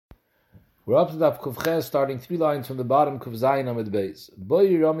We're up to Daf Kufches, starting 3 lines from the bottom, Kuf Zayin Amid Beis.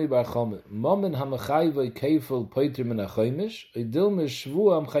 Boi Rami Bar Chome, Momen HaMachayvoi Kefil Poiter Min HaChoimish, Oidilme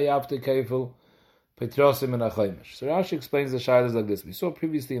Shvua HaMchayavte Kefil Petrosim Min HaChoimish. So Rashi explains the shaylas like this. We saw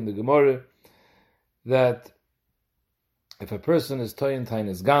previously in the Gemara that if a person is Toyin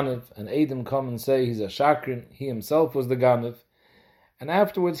Tainis Ganav, and Eidim come and say he's a Shakrin, he himself was the Ganav, and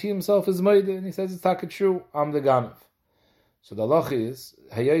afterwards he himself is Moide, and he says it's taka true, I'm the Ganav. So the halacha is,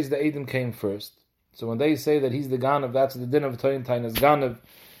 Hayez the Eidim came first. So when they say that he's the Ganav, that's the din of Toyin Tainis Ganav,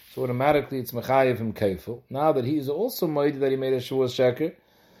 so automatically it's Mechayev him Kefil. Now that he is also Moide that he made a Shavuos Sheker,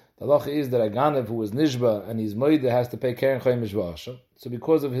 the halacha is that a Ganav who was Nishba and he's Moide has to pay Keren Choimish V'Asham. So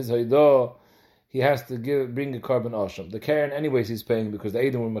because of his Haidah, he has to bring a carbon Asham. The Keren anyways he's paying because the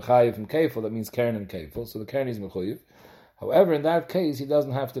Eidim were Mechayev him Kefil, that means Keren and Kefil, so the Keren is Mechayev. However, in that case, he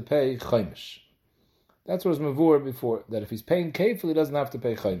doesn't have to pay Choimish. That's what was Mavur before, that if he's paying Kefil, he doesn't have to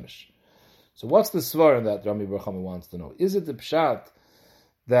pay Choimish. So what's the svar in that, Rami Bar Chama wants to know? Is it the pshat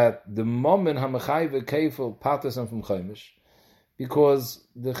that the moment HaMechayve Kefil patas him from Choimish? Because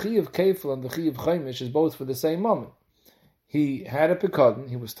the Chi of Kefil and the Chi of Choimish is both for the same moment. He had a Pekadon,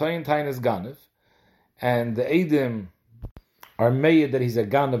 he was Toyin Tainis Ganav, and the Eidim are made that he's a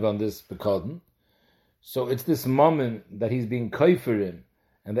Ganav on this Pekadon. So it's this moment that he's being Kaifer in,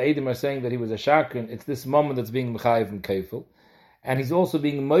 and the Eidim are saying that he was a Shakrin, it's this moment that's being Mechayev and Kefil. And he's also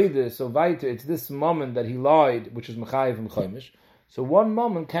being Moide, so weiter, it's this moment that he lied, which is Mechayev and Choimish. So one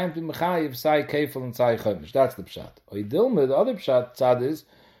moment can't be Mechayev, Sai Kefil and Sai Choimish. That's the Pshat. Oidilme, the other Pshat, Tzad is,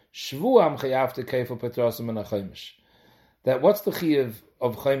 Shvuam Chayavte Kefil Petrosim and Choimish. That what's the Chiyav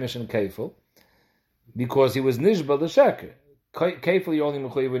of Choimish and Kefil? Because he was Nishba the Sheker. Kefil you only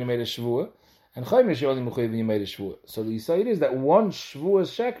Mechayev when he made a Shvuah, and Choimish you only Mechayev when you made a Shvuah. So the Yisayid is that one Shvuah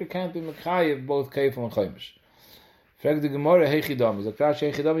Sheker can't be Mechayev both Kefil and Choimish. Frag the Gemara Hechidami. Zakrash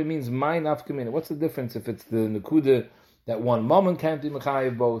Hechidami means my nafkamina. What's the difference if it's the Nakuda that one moment can't be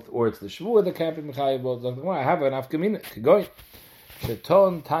Mechayev both, or it's the Shvuah that can't be Mechayev both? I have an nafkamina. Kegoy.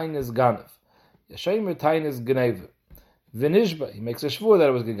 Sheton Tainis Ganav. Yashaymer Tainis Gneva. V'nishba, he makes a shvur that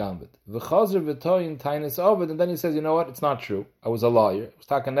it was gegambet. V'chazer v'toyin tainis aved, and then he says, you know what, it's not true. I was a liar. It was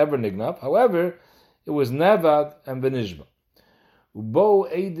taka never nignav. However, it was nevad and v'nishba. Ubo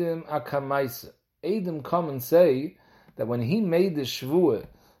Eidim akamaisa. Eidim come and say that when he made the shvur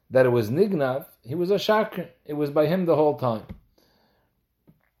that it was nignav, he was a shakr. It was by him the whole time.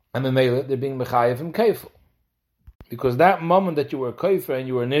 And the mele, they're being mechayev and kefil. Because that moment that you were kefir and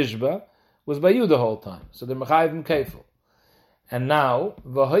you were nishba was by you the whole time. So they're mechayev and kefil. And now,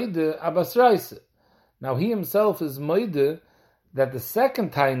 v'hoide abasraisa. Now he himself is moide that the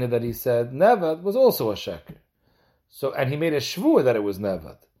second taina that he said, nevad, was also a sheker. So, and he made a shvur that it was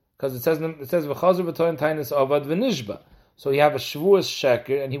nevad. Because it says v'chazer v'toyin tainis avad v'nishba. So you have a shvur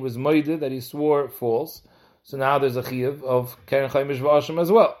sheker, and he was moide that he swore false. So now there's a chiyuv of keren chaimish v'asham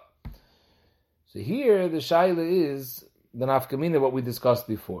as well. So here the shaila is the nafkamina, what we discussed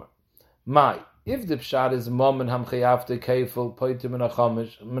before. If the pshat is moment hamchayavte kefil poiter min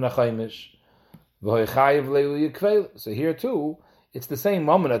hachaimish v'hoichayev leilu yikvel. So here too, it's the same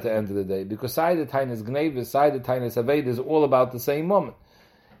moment at the end of the day, because side the tainis gnevis, side the tainis aved is all about the same moment,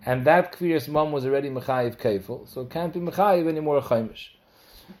 and that kviris mom was already mechayev kefil, so it can't be mechayev anymore chaimish.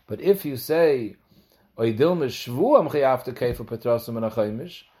 But if you say oidilme shvu hamchayavte kefil petrasim min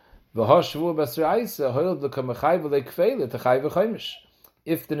hachaimish v'hosh shvu basraisa hoil l'kamechayev leikvel techayev chaimish.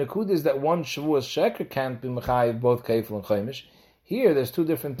 If the Nakud is that one Shavuos Sheker can't be Mechayev both Kefil and Choimish, here there's two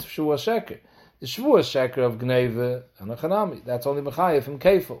different Shavuos Sheker. The Shavuos Sheker of Gneva and Achanami, that's only Mechayev from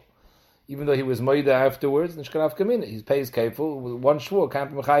Kefil. Even though he was Moida afterwards, Nishkanav Kamina, he pays Kefil, one Shavuos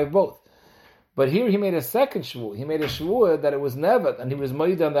can't be Mechayev both. But here he made a second Shavuos. He made a Shavuos that it was never, and he was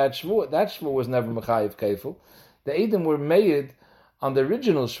Moida on that Shavuos. That Shavuos was never Mechayev Kefil. The Eidim were made on the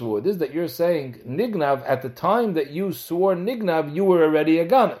original shvur. This is that you're saying nignav, at the time that you swore nignav, you were already a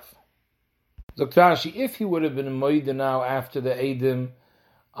ganav. Zoktashi, if he would have been a moida now after the Eidim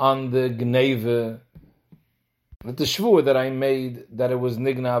on the gneva, that the shvur that I made that it was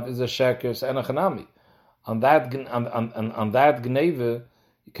nignav is a sheker and a chanami. On that gneva,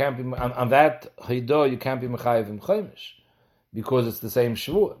 you can't be on that haidah, you can't be mechayev and chaimish because it's the same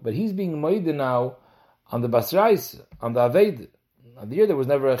shvur. But he's being moida now on the basrais, on the aved. On the year there was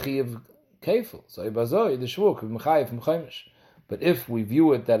never a chi of kefil, so ibazoi the shvur could be mechayev from chaimish. But if we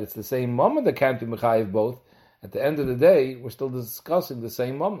view it that it's the same moment that can't be mechayev both, at the end of the day we're still discussing the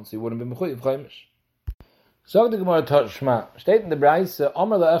same moment, so you wouldn't be mechayev chaimish. So the Gemara Shma state in the Braise,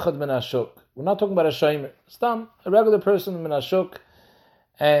 Omer la'echad min hashuk. We're not talking about a shomer, stam, a regular person min hashuk,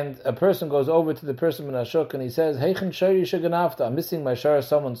 and a person goes over to the person in Ashuk and he says, Heichen Shari Shaganafta, I'm missing my share,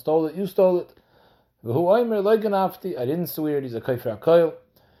 someone stole it, you stole it. V'hu Oimer Loiganafti, I didn't swear it, he's a Kaifer HaKoil.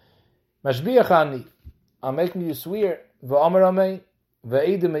 Mashbiachani, I'm making you swear, V'Amar Amei,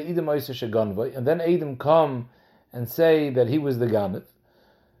 V'Eidim Eidim Oiser Shaganvoi, and then Eidim come and say that he was the Ganav.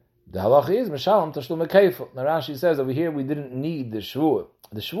 The halacha is Meshalem Tashlum Keifel. Now Rashi says over here we didn't need the Shvuah.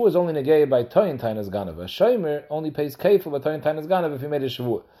 The Shvuah is only negated by Toyin Tainas Ganav. A Shomer only pays Keifel by Toyin Tainas Ganav if he made a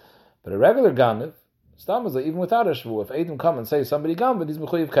Shvuah. But a regular Ganav, Stamazla, even without a Shvuah, if Eidim come and say somebody Ganav, he's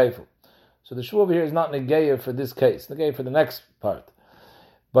Mechuyev Keifel. So the Shvuah over here is not Negeya for this case, Negeya for the next part.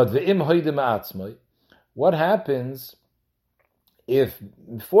 But Ve'im Hoidim Atzmai, what happens if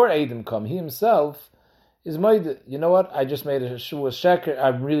before Eidim come, he himself is made, you know what, I just made a Shvuah Sheker,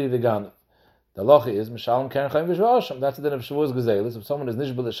 I'm really the Ganav. The halacha is Mishalem Keren Chaim V'Shvasham. That's the din of Shavuos Gezelis. If someone is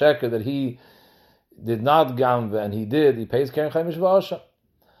Nishbal Sheker that he did not Gamva and he did, he pays Keren Chaim V'Shvasham.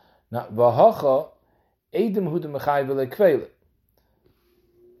 Now, V'Hacha Eidim Hu D'Mechayiv L'Kveile.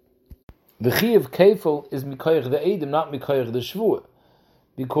 The Chiyav Kefil is Mikoyach the Eidim, not Mikoyach the Shvuah.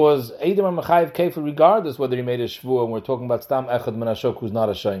 Because Eidim are Mechayiv Kefil regardless whether he made a Shvuah, and we're talking about Stam Echad Min Ashok who's not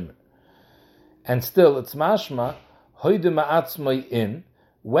a Shomer. And still, it's mashma, hoide ma'atzmai in.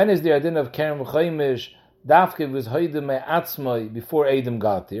 When is the adin of Kerem Chaimish? Dafke was hoide ma'atzmai before Eidim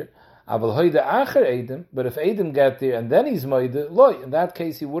got there. Aval hoide acher Eidim, but if Eidim got there and then he's moide, loy. In that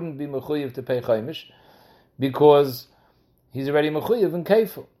case, he wouldn't be mechuyev to pay Chaimish because he's already mechuyev in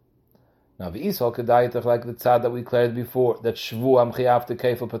Keifel. Now, the Yisrael kedayitach like the tzad that we declared before that shvu am chayav to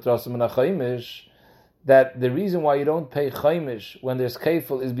Keifel patrosim and Chaimish. That the reason why you don't pay Chaimish when there's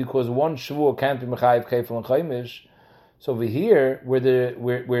Keifel is because one Shvuah can't be Mechayiv Keifel and Chaimish. So over here, where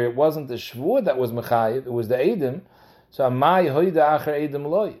it wasn't the Shvuah that was Mechayiv, it was the Eidim. So Amai Hoida Acher Eidim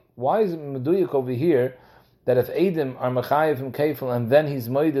Loi. Why is it Meduyik over here that if Eidim are Mechayiv and Keifel and then he's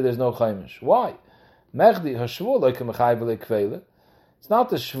Moida, there's no Chaimish? Why? Mechdi HaShvuah Loike Mechayiv Lekveile. It's not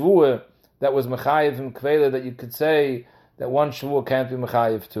the Shvuah that was Mechayiv and Kvele that you could say that one Shvuah can't be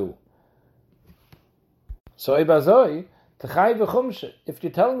Mechayiv too. So Ebazoi, if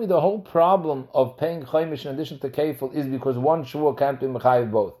you're telling me the whole problem of paying Chaimish in addition to Keifel is because one Shvuah can't be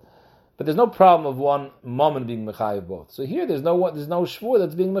Mechayiv both, but there's no problem of one Mammon being Mechayiv both. So here there's no Shvuah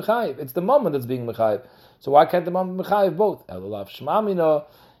that's being Mechayiv. It's the Mammon that's being Mechayiv. So why can't the Mammon be Mechayiv both? Elulav Shmamino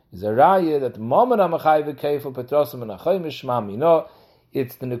is a raya that the Mammon are Mechayiv Keifel Petrosim and Chaimish Shmamino.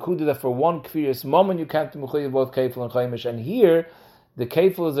 It's the Nekuda that for one Kfiris Mammon you can't be Mechayiv both Keifel and Chaimish, and here the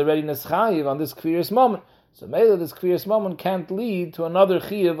Keifel is already Neschayiv on this Kfiris Mammon. So Mela, this Kriyas Mammon can't lead to another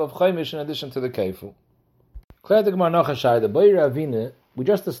Chiyav of Chaimish in addition to the Keifel. We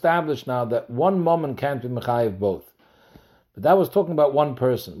just established now that one Mammon can't be Mechayiv both. But that was talking about one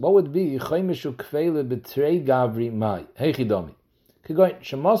person. What would be Chaimishu Kveile B'trei Gavri Mai? Heichidomi. Kigoin,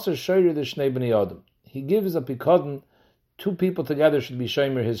 Shemasar Shoyer the Shnei B'nei Adam. He gives a Pikodin, two people together should be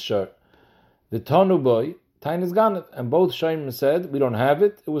Shomer his shor. The Tonu boy, Tain is Ganet. And both Shomer said, we don't have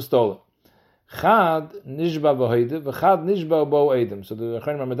it, it was stolen. Chad nishba v'hoide, v'chad nishba bo edim. So the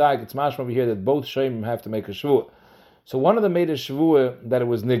Acharim Ramadayik, it's mashma over here that both shayim have to make a shvuah. So one of them made a shvuah that it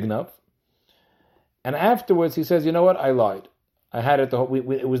was nignav, and afterwards he says, you know what, I lied. I had it,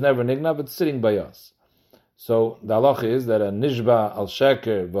 it was never nignav, it's sitting by us. So the halach is that a nishba al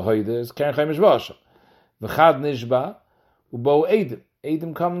sheker v'hoide is keren chaimish v'asham. V'chad nishba ubo edim.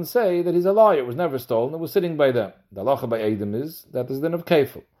 Edim come and say that he's a liar, it was never stolen, it was sitting by them. The halacha by edim is that is then of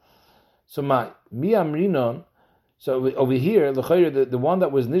keifel. So mi amrinon. So over here, the one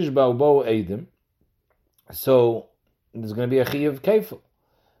that was nishba bo edim. So there's going to be a chiyav keifel.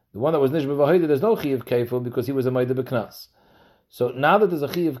 The one that was nishba bo edim, there's no chiyav keifel because he was a ma'ida b'knas. So now that there's a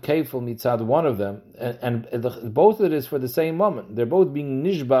chiyav keifel mitzad one of them, and both of it is for the same moment. They're both being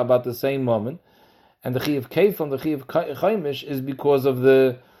nishba about the same moment, and the chiyav keifel and the chiyav chaimish is because of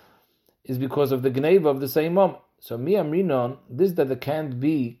the gneva of the same moment. So mi amrinon, this that there can't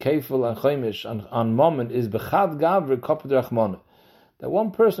be keifel and chaimish on moment is bechad gavri kapad rachmana. That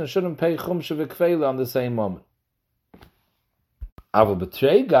one person shouldn't pay chumsha v'kveila on the same moment. Aval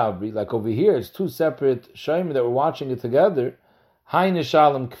betrei gavri, like over here, it's two separate shayim that were watching it together. Hay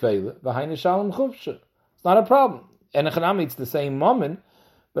nishalem kveila, v'hay nishalem chumsha. It's not a problem. And it's the same moment,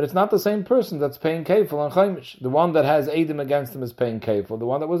 but it's not the same person that's paying keifel and chaimish. The one that has edim against him is paying keifel. The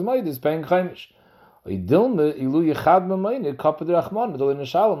one that was made is paying chaimish. The side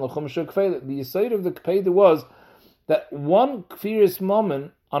of the Kpeda was that one Kfiris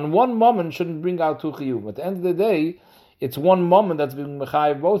Mammon, on one Mammon shouldn't bring out two Chiyuv. At the end of the day, it's one Mammon that's being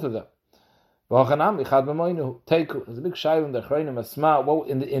Mechayiv both of them. There's a big shayla in the Achrayim Asma.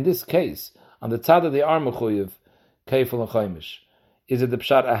 In this case, on the tzad of the are Mechuyev, Keifel and Chaimish. is it the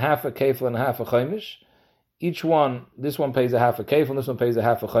pshat a half a kefil and a half a chaimish? Each one, this one pays a half a kefil, and this one pays a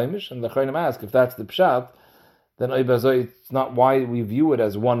half a chaimish. And the chayim ask, if that's the pshat, then it's not why we view it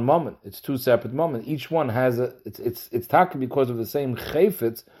as one moment. It's two separate moments. Each one has it's taka because of the same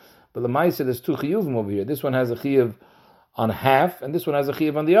chayfetz, but the ma'aseh there's two chiyuvim over here. This one has a chiyuv on half, and this one has a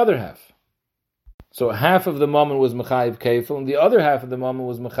chiyuv on the other half. So half of the moment was mechayiv kefil, and the other half of the moment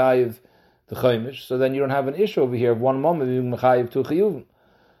was mechayiv the chaimish. So then you don't have an issue over here of one moment being mechayiv two chiyuvim.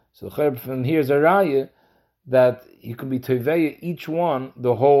 So the chayim from here is a raya that you can be teveya each one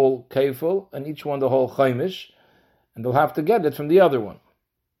the whole kefil and each one the whole chaimish, and they'll have to get it from the other one.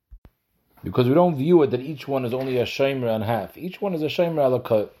 Because we don't view it that each one is only a shemra and half. Each one is a shemra ala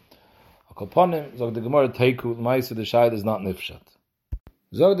kol. Akoponim, zog the Gemara teiku, ma'aseh the shayla is not nifshat.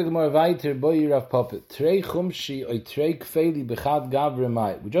 Zog the Gemara weiter, boi Rav Papa, trei chumshi oy trei kfeli bechad gavre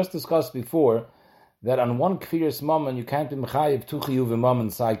mai. We just discussed before that on one kfiris moment you can't be mechayiv two chiyuvim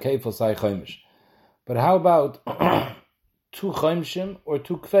moment, sai kefil, sai chaimish. But how about two chaimshim or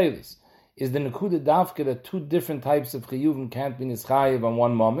two kfelis? Is the nekuda dafka that two different types of chiyuvim can't be nischayiv on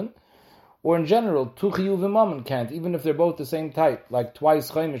one moment? Or in general, two chiyuvim moment can't, even if they're both the same type, like twice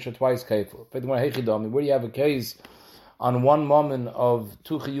chaimish or twice kefil. Where do you have a case on one moment of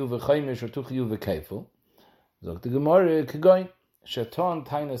two chiyuv chaimish or two chiyuv kefil? Zok the Gemara kegoin sheton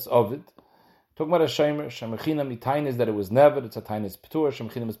tainas ovid. Talking about a shemer shemachinam itainas that it was never. It's a tainas ptur.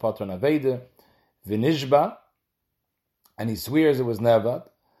 Shemachinam is patra naveda v'nishba, and he swears it was never.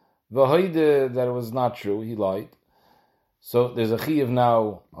 V'hoide that it was not true. He lied. So there's a chiyuv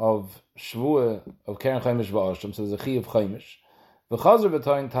now of shvua of keren chaimish v'asham. So there's a chiyuv chaimish. V'chazer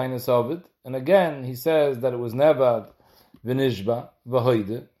v'tain tainas ovid, and again he says that it was never. V'nishba,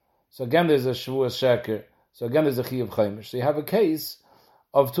 v'hoide. So again there's a shvua sheker. So again there's a chiyuv chaimish. So you have a case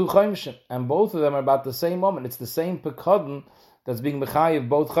of two chaimishim, and both of them are about the same moment. It's the same pekadon that's being mechayiv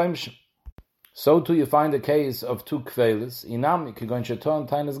both chaimishim. So too you find a case of two kvelis. Inam, kigon sheton,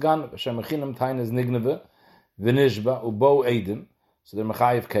 tainas ganav, shemachinam tainas nigneve, v'nishba, ubo edim. So they're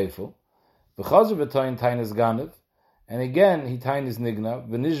mechayiv kefil. V'chazer v'toin tainas ganav, and again he tainas nignav,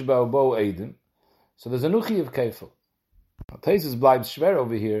 v'nishba, ubo edim. So there's a new chiyuv kefil. Taisus bleibt schwer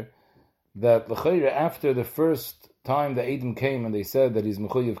over here that l'chayra after the first time the Edom came and they said that he's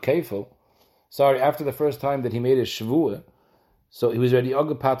mechuyev kefil, after the first time that he made a shvua, so he was already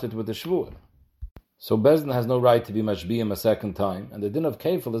ogapatet with the shvua. So Bezdin has no right to be mashbiyim a second time, and the din of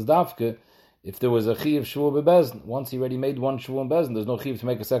kefil is dafke if there was a chiyav shvua bebezdin. Once he already made one shvua in bezdin, there's no chiyav to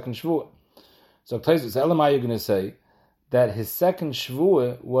make a second shvua. So Taisus, Elamai, you're going to say that his second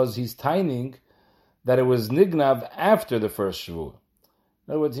shvua was he's tining that it was nignav after the first shvuah.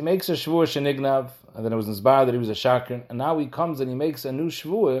 In other words, he makes a shvuah shenignav, and then it was inspired that he was a shakran, and now he comes and he makes a new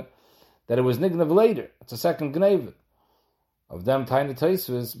shvuah that it was nignav later. It's a second gneva. Of them tiny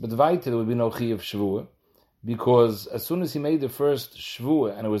taisvis, but weiter there would be no chiyuv shvuah, because as soon as he made the first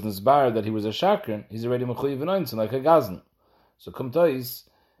shvuah and it was inspired that he was a shakran, he's already mechuyev v'nointzen, like a gazan. So come tois,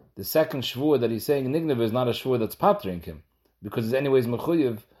 the second shvuah that he's saying nignav is not a shvuah that's patring him, because it's anyways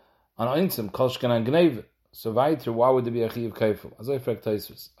mechuyev on ointzim kolshkan and gneva. So weiter, why would there be a chiyuv kefil? As I frag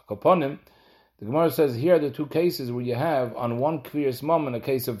taisvis. Akoponim, the Gemara says here are the two cases where you have on one kviris moment a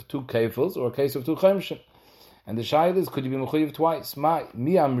case of two kefils or a case of two chaimshim. And the shayla is, could you be mechuyev twice?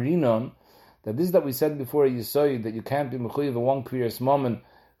 Mi amrinon, that this that we said before you saw that you can't be mechuyev in one kviris moment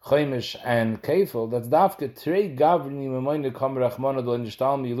chaimish and kefil. That's dafke trei gavrini memoyne kam rachmana do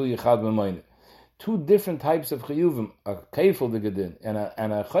nishtal milu yichad memoyne. Two different types of chiyuvim, a kefil digadin and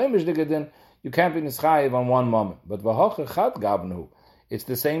a chaimish digadin, you can't be nischayiv on one moment. But v'hoch echad gavnu, it's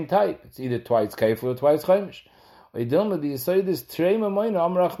the same type. It's either twice kefil or twice chaimish.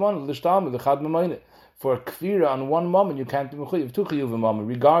 For a kfira on one moment, you can't be mechuyev two chiyuvim moment,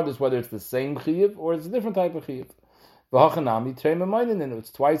 regardless whether it's the same chiyuv or it's a different type of chiyuv. V'hachanami trei memoyne,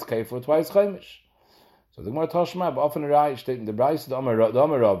 it's twice kefil or twice chaimish. So the Gemara Tashma, often a state in the Brayso the Amar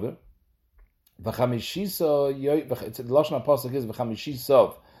Rabbe. V'chamishiso, it's the Lashon Apostle is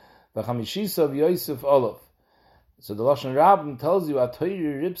v'chamishiso Yosef Olav. So the Lashon Rabbim tells you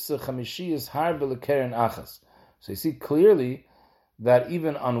atoyri ripsa chamishiyas harbe lekeren achas. So you see clearly that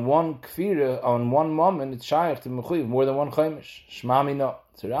even on one kfira, on one moment, it's shayach to mechuyev more than one chaimish. Shmami no.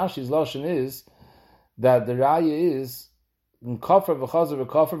 So Rashi's Lashon is that the raya is in kafar v'chazer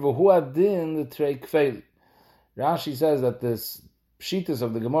v'kafar v'hu adin the trei kfeli. Rashi says that this pshitas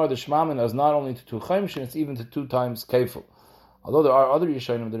of the Gemara, the Shmamin, is not only to two chaimish, it's even to two times kefil. Although there are other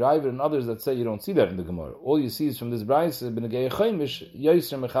Yishanim, the Raiva and others that say you don't see that in the Gemara. All you see is from this Brayse, b'negei chaimish,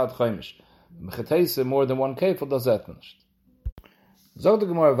 yoser mechad chaimish. Mechatese, more than one kefil, does that finished. Zog the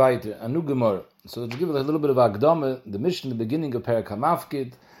Gemara weiter, a new Gemara. So to give it a little bit of Akdama, the Mishnah in the beginning of Perek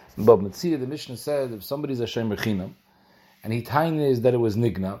HaMafkid, Bab Metzia, the Mishnah said if somebody's a Shomer Chinam, and he tainis that it was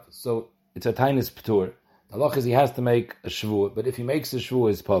nignav, so it's a tainis p'tur. The halach is he has to make a shvuah, but if he makes a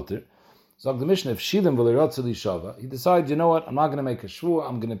shvuah, it's potter. So the Mishnah, if shilim v'leiratzeli shava, he decides, you know what, I'm not going to make a shvuah,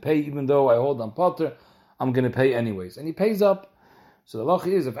 I'm going to pay, even though I hold on potter, I'm going to pay anyways. And he pays up. So the halach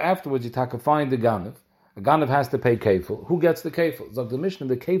is, if afterwards you take a find the ganav, a ganav has to pay kefil. Who gets the kefil? So the Mishnah,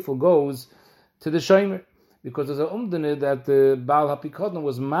 the kefil goes to the shomer, because there's a umdane that the Baal HaPikodon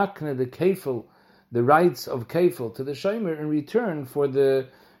was makne the kefil, the rights of kefil to the shomer in return for the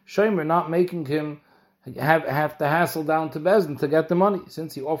shomer not making him have to hassle down to Bezdin to get the money.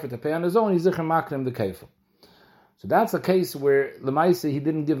 Since he offered to pay on his own, he's zicher makne the kefil. So that's a case where Lemaisa, he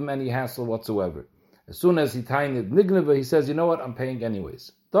didn't give him any hassle whatsoever. As soon as he tained nigneva, he says, you know what, I'm paying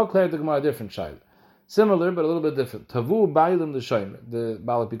anyways. Dokler the Gemara a different shayla. Similar, but a little bit different. Tavu bailim the shomer. The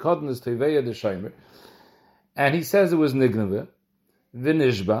Baal HaPikodon is teveya the shomer. And he says it was nigneva,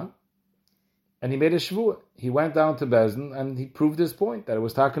 v'nishba, and he made a shvuah. He went down to Bezdin and he proved his point that it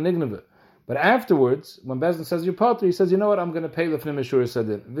was taka nigneva. But afterwards, when Bezdin says you're potter, he says, you know what, I'm going to pay lefnim mishur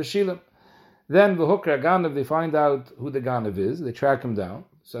sadin v'shilim. Then v'hukra ganav, they find out who the ganav is. They track him down.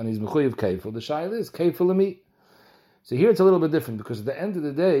 So and he's mechuyev kefil. The shayla is kefil emi. So here it's a little bit different because at the end of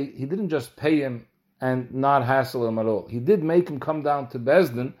the day, he didn't just pay him and not hassle him at all. He did make him come down to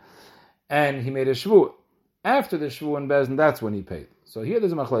Bezdin and he made a shvuah. After the shvuah in Bezdin, that's when he paid. So here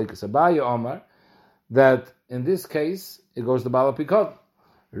there's a machlekes. Abaye Omar, that in this case, it goes to Baal HaPikodon.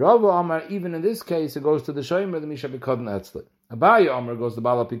 Rava Omar, even in this case, it goes to the shomer, the Misha Pikodon Etzli. Abaye Omar goes to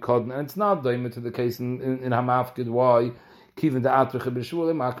Baal HaPikodon, and it's not doimed to the case in Hamafkid. Why? Kivin the Atriche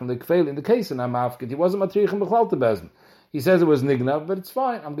B'Shvuah, Makam the Kfeil. In the case in Hamafkid, he wasn't Matrichim B'chlal to Bezdin. He says it was Nignav, but it's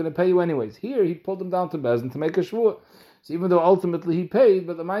fine, I'm going to pay you anyways. Here, he pulled him down to Bezdin to make a Shvuah. So even though ultimately he paid,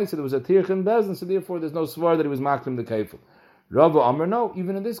 but the Ma'aseh there was a tirch in Bezdin, so therefore there's no svar that he was maklim the kefil. Rava Amar, no,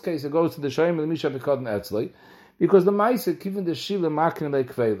 even in this case it goes to the shomer, the Misha Pikodon Etzli, because the Ma'aseh given the shila maklim the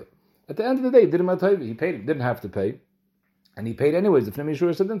kefil. At the end of the day, didn't matter. He paid, he didn't have to pay, and he paid anyways. If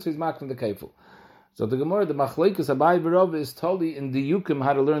Nemishur said so he's maklim the kefil. So the Gemara, the Machlekes Abai B'Rava is totally in the Yukim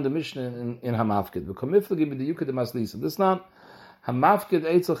how to learn the Mishnah in Hamafkid. The Komifla give the Yukid the Maslisa. This is not Hamafkid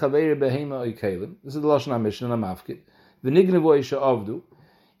Eitzel Chaveir Behema Oikelim. This is the Lashon HaMishnah Hamafkid. The Nignevo Isha Avdu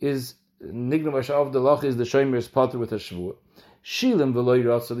is Nignevo Isha Avdu Lach is the Shomer's potter with a Shvuah. Shilim V'Loi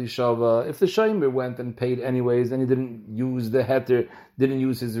Ratzali Shava. If the Shomer went and paid anyways, then he didn't use the heter, didn't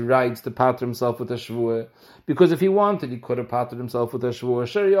use his rights to patter himself with a Shvuah. Because if he wanted, he could have patted himself with a Shvuah.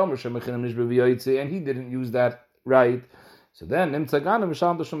 Shari Yomer Shemachinam Nishba V'Yoytze, and he didn't use that right. So then, Nimtza Gana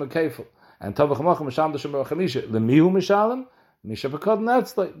Misham Doshum Kefil. And Tavach Macham Misham Doshum Chamisha. Lemihu Mishalim. Misha Pikodon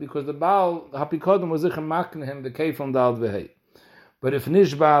Etzli, because the Baal HaPikodon was zicher makne him the kefil dal v'hei. But if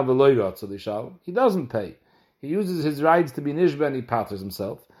nishba v'loy ratzali shalom, he doesn't pay. He uses his rights to be nishba and he patters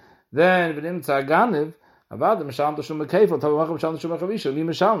himself. Then v'nimtza ganiv avad misham d'shum kefil tavach misham d'shum chavisha li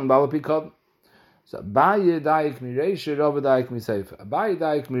misham Baal HaPikodon. So Abaye daik mireisha, Rava daik miseifa. Abaye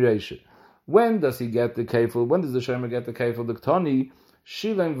daik mireisha. When does he get the kefil? When does the shomer get the kefil? The ktoni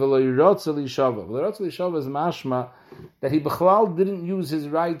shilem v'loy ratzali shava. V'loy ratzali shava is mashma that he b'chlal didn't use his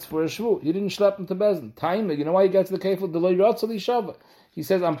rights for a shvu. He didn't schlep him to Bezdin. Time, you know why he gets the kefil? The loy ratzali shava. He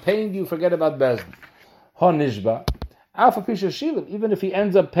says, I'm paying you, forget about Bezdin. Ha nishba. Alpha pisha shilim. Even if he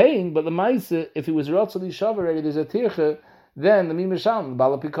ends up paying, but the ma'aseh, if he was ratzali shava already, there's a tirche, then the mimisham,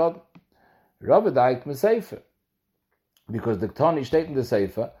 Baal HaPikodon. Rabbi daik meseifer. Because the Ktani state in the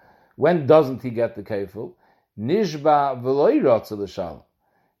Sefer, when doesn't he get the kefil? Nishba v'loy ratzali shalom.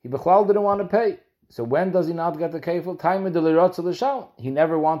 He b'chlal didn't want to pay. So when does he not get the kefil? Time in the lirotza l'shalom. He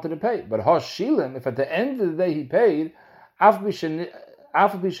never wanted to pay. But hosh shilim, if at the end of the day he paid, afbisha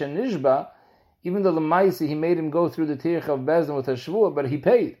nishba, even though the ma'aseh he made him go through the tirch of Bezdin with a shvuah, but he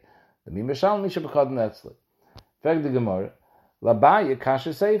paid. The mimashal misha b'chad netzli. Fact the Gemara, labaya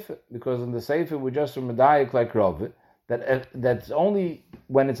kasha sefer, because in the sefer we're just from medayik like Rava, that's only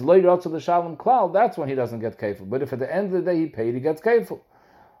when it's lirotza l'shalom klal, that's when he doesn't get kefil. But if at the end of the day he paid, he gets kefil.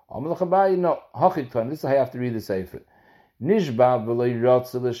 No, Hachikton, this is how I have to read the Sefer. Nishba v'lei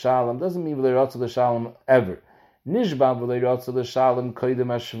rotza l'shalom doesn't mean v'lei rotza l'shalom ever. Nishba v'lei rotza l'shalom koydem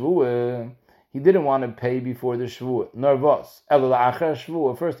ha'shvuah. He didn't want to pay before the shvuah. Nor vos. Ela la'achar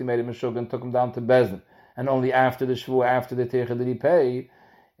shvuah. First he made him a shug and took him down to Bezdin. And only after the shvuah, after the tircha did he pay.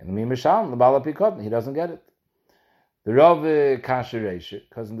 And the mimashal, the Baal HaPikodon, he doesn't get it. The Rav Kasha Reisha,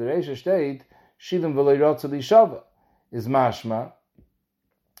 because in the Reisha state, Shilim v'lei rotza l'shava is mashma,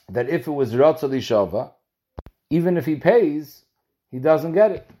 that if it was Ratzali Shava, even if he pays, he doesn't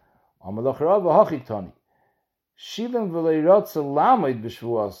get it. Amalach Rava Hachiktani. Shilim v'leirotza lamoid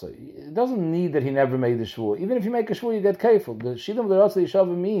b'shvuasa. It doesn't need that he never made the shvua. Even if you make a shvua, you get kefil. The shilim v'leirotza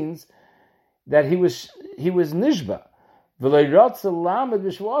yishava means that he was nishba. V'leirotza lamoid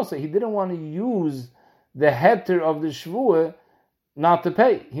b'shvuasa. He didn't want to use the heter of the shvua not to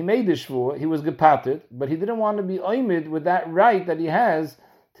pay. He made the shvua, he was gepatet, but he didn't want to be oimid with that right that he has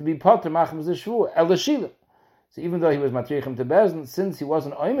to be pater machmas the shvua. El shilim. So even though he was matrichim to bezin, since he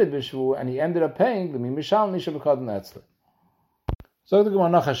wasn't oimid b'shvu and he ended up paying, the mimishal nisha b'kodin etzle. So the Gemara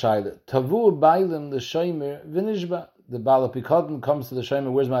nachashayla tavu bailim the shomer v'nishba. The bala pikodin comes to the shomer.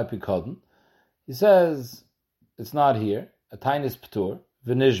 Where's my pikodin? He says it's not here. A tainis p'tur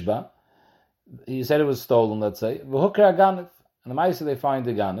v'nishba. He said it was stolen. Let's say v'hukra aganev, and the ma'aser they find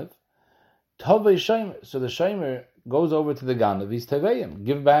the ganev. Tovei shomer. So the shomer goes over to the ganev. He's teveim.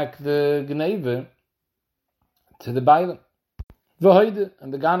 Give back the gneve to the Bailam. V'hoide,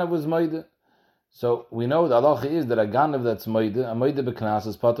 and the Ganav was Moide. So we know the halacha is that a Ganav that's Moide, a Moide b'knas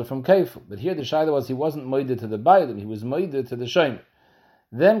is potter from Kefil. But here the Shaila was he wasn't Moide to the Bailam, he was Moide to the Shomer.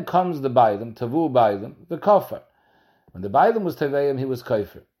 Then comes the Bailam, Tavu Bailam, the Kofar. When the Bailam was Teveim, he was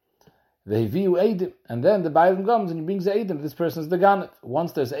Kofar. V'heviu Eidim, and then the Bailam comes and he brings Eidim, this person's the Ganav.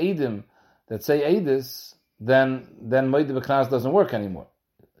 Once there's Eidim that say Eidis, then Moide b'knas doesn't work anymore.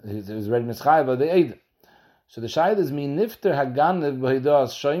 It was ready Mischai by the Eidim. So the shayla is mi nifter haganev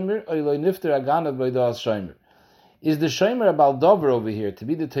b'hidas shomer or lo nifter haganev b'hidas shomer. Is the shomer a baldover over here to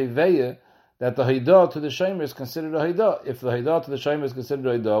be the teveya that the hidah to the shomer is considered a hidah? If the hidah to the shomer is considered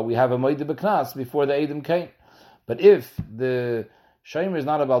a hidah, we have a moed b'knas before the Edom came. But if the shomer is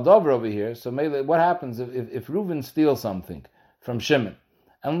not a baldover over here, so what happens if Reuven steals something from Shimon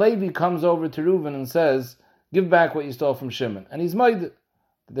and Levi comes over to Reuven and says, "Give back what you stole from Shimon," and he's moed?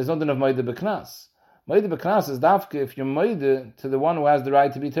 There's nothing of moed b'knas. Moide b'knas is dafke if you're moide to the one who has the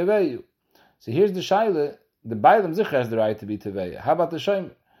right to be teveyu. So here's the shaila: the Bailam Zichar has the right to be teveyu. How about the shomer?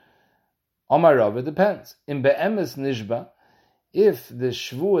 Omar Rav, it depends. In be'emes nishba, if the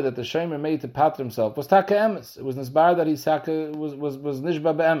shvua that the shomer made to pat himself was taka emes, it was nisbar that he was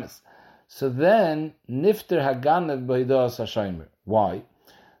nishba be'emes. So then nifter haganev b'hidas hashomer. Why?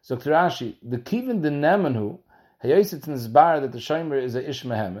 So Rashi, the kivin the nemanhu hayosit nisbar that the shomer is a ish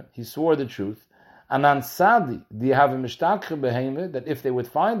mehemen. He swore the truth. Anan sadi, do you have a mishtakhe behemah that if they would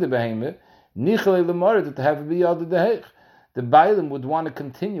find the behemah, nichle lemar that they have a biyad dehech, the Bailam would want to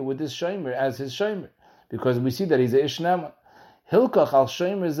continue with this shomer as his shomer because we see that he's a ishnema. Hilkach al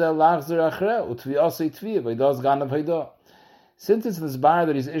shomer zel lachzer achre utvi asay tvi vaydas ganav hayda. Since it's nisbar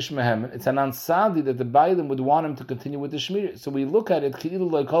that he's ish mehem, it's anan sadi that the Bailam would want him to continue with the shmir. So we look at it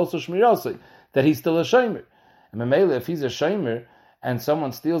ki'ilu like also shmir asay that he's still a shomer. And memele, if he's a shomer and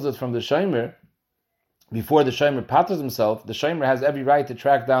someone steals it from the shomer before the shomer patters himself, the shomer has every right to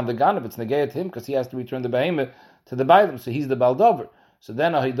track down the ganav. It's negayah to him because he has to return the behemoth to the bailam, so he's the baldover. So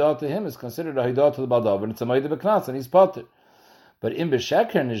then a hidah to him is considered a hidah to the baldover, and it's a moed b'knas, and he's pater. But in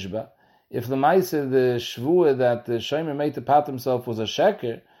b'sheker nishba, if the ma'aser, the shvua that the shomer made to pater himself was a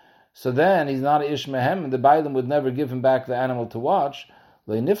sheker, so then he's not a ish mehem, and the bailam would never give him back the animal to watch.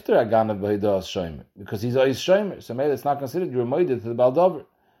 Lo nifter a ganav b'hidah shomer, because he's a shomer. So maybe it's not considered you're moed to the baldover.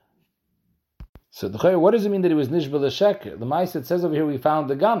 So what does it mean that he was nishba l'sheker? The Ma'aser says over here we found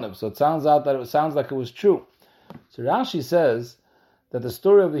the ganav, so it sounds like it was true. So Rashi says that the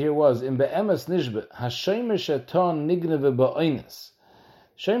story over here was in be'emes nishba hashemer sheton nigneve ba'oines.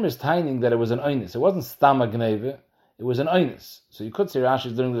 Shemer is tining that it was an oines. It wasn't stama gneve, it was an oines. So you could say Rashi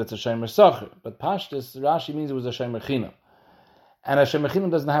is learning that it's a shemer sacher, but pashtus Rashi means it was a shemer chinam. And a shemer chinam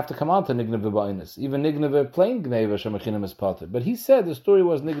doesn't have to come out to nigneve ba'oines. Even nigneve plain gneve a shemer chinam is potter. But he said the story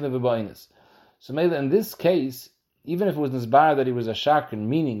was nigneve ba'oines. So maybe in this case, even if it was nisbar that he was a shakran,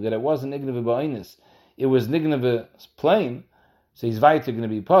 meaning that it wasn't nigneve ba'oines, it was nigneve plain, so he's weiter going to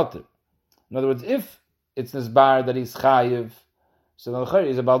be potter. In other words, if it's nisbar that he's chayiv, so then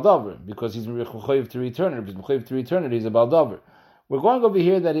he's a baldover, because he's chayiv to return it. If he's chayiv to return it, he's a baldover. We're going over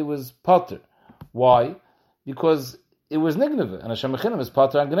here that he was potter. Why? Because it was nigneve, and Hashem Mechinim is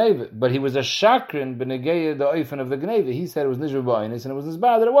potter on gneve, but he was a shakran b'negeya the oifen of the gneve. He said it was nishba ba'oines, and it was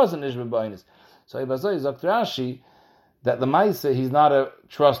nisbar that it wasn't nishba ba'oines. So Ibazoi is Rashi that the Maisa, he's not a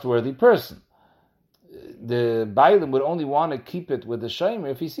trustworthy person. The Bailam would only want to keep it with the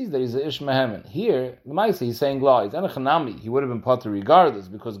Shomer if he sees that he's an Ish Mehemen. Here, the Maisa, he's saying lies. And a Chanami, he would have been potter regardless,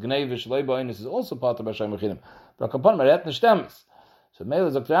 because Gnevish Leiba is also potter by Shomer Chinim. But Kapon Meret Nishtemis. So Mele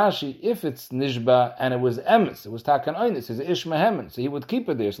is Rashi, if it's Nishba and it was Emes, it was Takan Oinis, he's an Ish Mehemen, so he would keep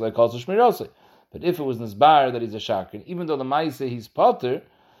it there, so like also Shmirosei. But if it was Nisbar that he's a Shakrin, even though the Maisa, he's potter,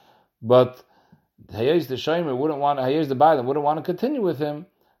 but Hayez the Shomer wouldn't want, Hayez the Bailam wouldn't want to continue with him,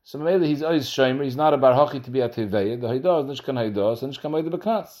 So maybe he's always shomer. He's not a bar hachi to be a teveya. The haidah is nishkan haidah, so nishkan moed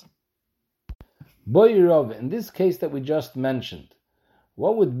b'knas. Boy Rav, in this case that we just mentioned,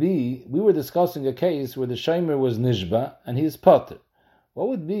 what would be? We were discussing a case where the shomer was nishba and he is potter. What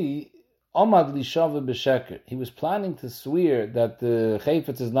would be? Omad lishava b'sheker. He was planning to swear that the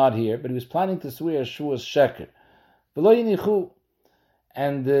chayfetz is not here, but he was planning to swear shuas sheker. V'lo yinichu,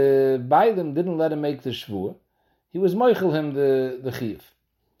 and the Bailim didn't let him make the shvur. He was moichel him the chiv.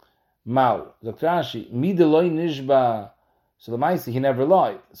 Mau, Dr. Rashi, mideloi nishba. So the Maisi, he never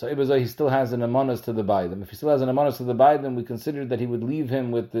lied. So Ibazoi, he still has an amonas to the Bailim. If he still has an amonas to the Bailim, we consider that he would leave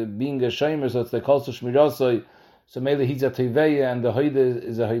him with being a shomer, so it's the kol shmirosoi. So maybe he's a teveya and the hoide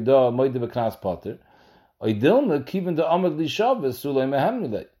is a hoida moide b'knas potter. Oidilma kiven the amad lishavas sulay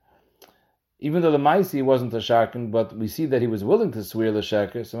mehemnilei. Even though the Maisi wasn't a shaken, but we see that he was willing to swear the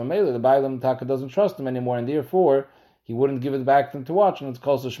sheker. So Mamela, the Bailam Taka doesn't trust him anymore, and therefore he wouldn't give it back to him to watch, and it's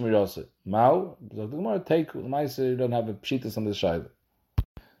called shmirasa. Mao, the Gemara take the Maisi, you don't have a pshitas on the shaila.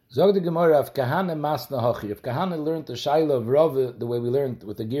 Zog the Gemara, if Kahana masna hachi, if Kahana learned the shaila of Rava the way we learned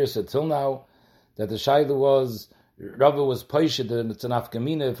with the Girsa till now, that the shaila was Rava was poished and it's an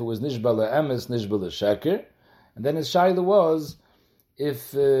afkamina if it was nishbala emes, nishbala sheker, and then his shaila was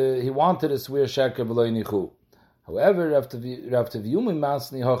if he wanted to swear sheker v'lo nichu. However, Rav Teviyumi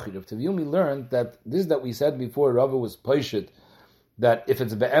masni hachi. Rav Teviyumi learned that this that we said before, Rava was poished, that if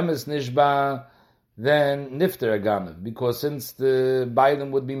it's be'emes nishba, then nifter aganav, because since the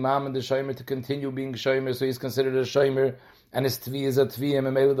Bailim would be mam and the shomer to continue being shomer, so he's considered a shomer, and his tvi is a tvi, and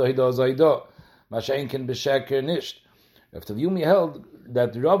memela dohidah is dohidah. Mashain can be sheker nisht. Rav Teviyumi held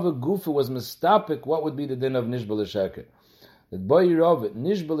that Rava Gufa was mistapik, what would be the din of nishbal sheker? That boy Rava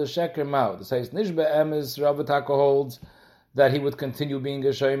nishbal sheker mao. This says nishba emes Rava Taka holds that he would continue being a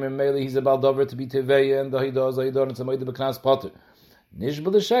shomer. Mele he's a baldover to be teveya and dohidah zayidah and samoyde b'knas potter.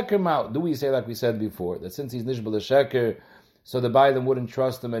 Nishbal sheker mao. Do we say like we said before that since he's nishbal sheker, so the Bailim wouldn't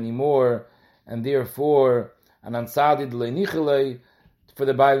trust him anymore, and therefore an ansadid le'nichelei, for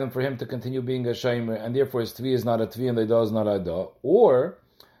the Bailim, for him to continue being a shomer, and therefore his tvi is not a tvi and the idah is not a idah. Or,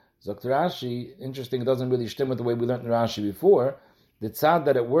 Dr. Rashi, interesting, it doesn't really stem with the way we learned in Rashi before, the tzad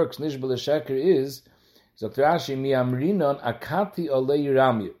that it works, nishbal sheker is, Dr. Rashi, mi amrinon akati olei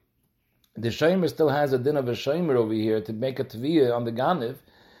ramyu. The shomer still has a din of a shomer over here to make a tvi on the ganiv,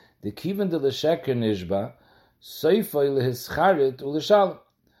 the kiven de l'sheker nishba, soifoi lehischarit u'lishalom.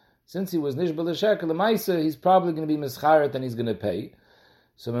 Since he was nishbal sheker l'maisa, he's probably going to be mischarit and he's going to pay.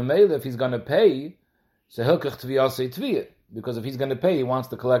 So Mamela, if he's going to pay, so hilkach tviyasei tviyah, because if he's going to pay, he wants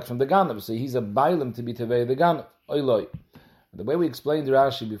to collect from the ganav. So he's a bailim to be tevei the ganav. Oiloi. The way we explained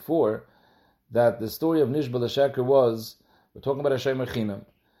Rashi before, that the story of Nishbal sheker was, we're talking about a shomer chinam,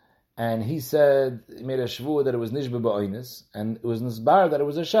 and he said, he made a shvur that it was nishba ba'onis, and it was nisbar that it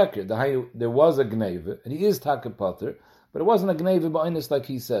was a sheker. There was a gneva, and he is taka pater, but it wasn't a gneva ba'onis like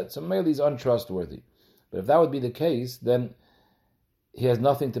he said. So Mamela is untrustworthy. But if that would be the case, then he has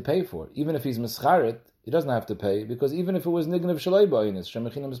nothing to pay for. Even if he's mischaret, he doesn't have to pay, because even if it was nignav shaloi ba'onis,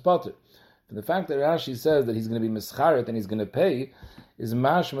 shemechinam is pater. The fact that Rashi says that he's going to be mischaret and he's going to pay is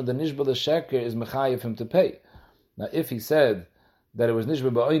mashma the nishbal sheker is mechayev him to pay. Now, if he said that it was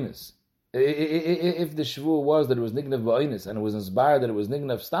nishba ba'onis, if the shvur was that it was nignav ba'onis and it was inspired that it was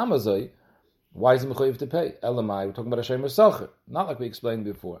nignav stamazoi, why is he mechayev to pay? Elamai, we're talking about a shomer sacher, not like we explained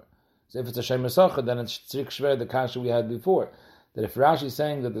before. So if it's a shomer sacher, then it's tzrik shver the kasha we had before. That if Rashi is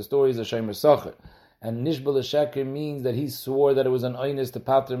saying that the story is a shomer sacher, and nishbal sheker means that he swore that it was an oinus to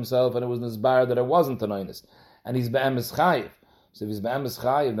pater himself, and it was nisbar that it wasn't an oinus, and he's be'emes chayiv. So if he's be'emes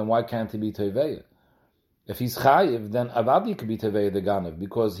chayiv, then why can't he be teveya? If he's chayiv, then avadi could be teveya the ganav,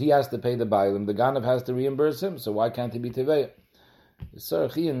 because he has to pay the bailim, the ganav has to reimburse him, so why can't he be teveya?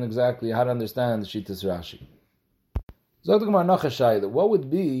 Sarchian exactly how to understand the Shittas Rashi. What would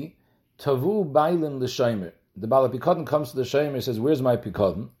be tavu bailim l'shomer? The Baal Pikadon comes to the shomer and says, "Where's my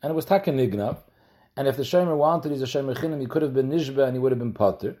Pikadon?" And it was taka nignav. And if the shomer wanted, he's a shomer chinam, he could have been nishba and he would have been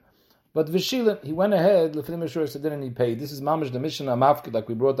pater. But Vishilim, he went ahead, Lefnim Ashur Sedin, and he paid. This is mamish the Mishnah Mafkid, like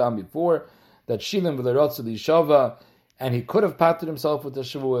we brought down before, that Shilim v'lerotzu l'ishava, and he could have patered himself with the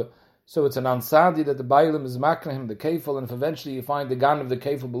shavua. So it's an ansadi that the Bailim is makna him the kefil, and if eventually you find the ganav, the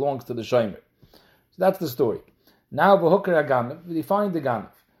kefil belongs to the shomer. So that's the story. Now v'hukar aganav, we find the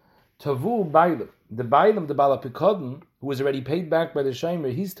ganav. Tavu Bailim. The Bailim, the Baal Pikadon, who was already paid back by the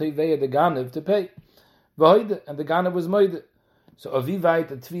shomer, he's teveya the ganav to pay. V'hoide, and the ganav was moide. So avivait,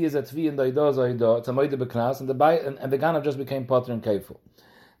 a tvi is a tvi, and the idah is a idah. It's a moide b'knas, and the ganav just became potter and kefil.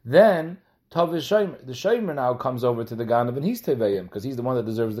 Then tav is shomer. The shomer now comes over to the ganav, and he's teveyim, because he's the one that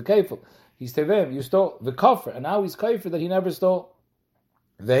deserves the kefil. He's teveyim. You stole the kofar, and now he's kefir that he never stole.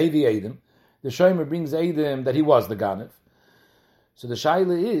 Ve'evi Eidim. The Shomer brings Eidim that he was the Ganav. So the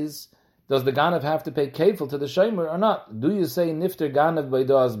Shaila is, does the Ganav have to pay kefil to the Shomer or not? Do you say Nifter Ganav by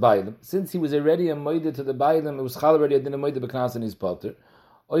Doaz Bailim? Since he was already a Moide to the Bailim, it was Chal already a Din Moide B'Knas in his Potter.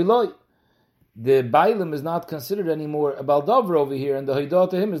 Oiloi. The Bailim is not considered anymore a Baldover over here, and the Haidah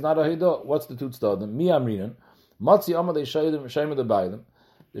to him is not a Haidah. What's the Tutstadim? Mi Amrinan. Matzi Amalei Shomer the Bailim.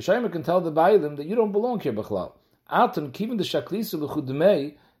 The Shomer can tell the Bailim that you don't belong here, B'chlal. Aton, kivin the Shaklisu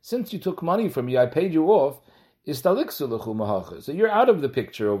l'chudmei, since you took money from me, I paid you off, is taliksu l'chu mahacha. So you're out of the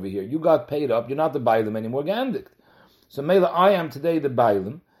picture over here. You got paid up, you're not the Bailim anymore, Gandikt. So Mela, I am today the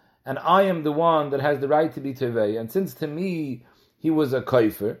Bailim, and I am the one that has the right to be Tevei, and since to me, he was a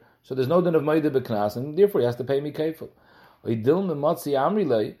kaifer, so there's no din of Maida B'Knas, and therefore he has to pay me kefil. Oidil mematzi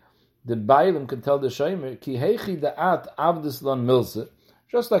amrilei, the Bailim can tell the Shomer, ki heichi da'at avdus lan milse,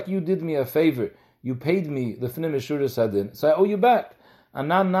 just like you did me a favor, you paid me the fnim eshuras hadin, so I owe you back.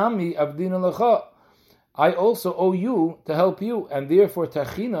 Anan nami avdina lecha. I also owe you to help you, and therefore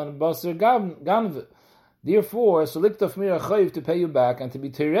tachinan baser ganve. Therefore, seliktaf mir chayiv to pay you back, and to be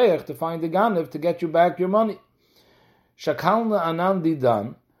tereich to find the ganev to get you back your money. Shakalna anan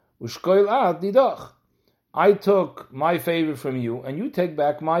didan. Didach. I took my favor from you, and you take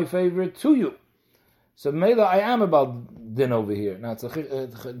back my favor to you. So Mela, I am about din over here. Now it's a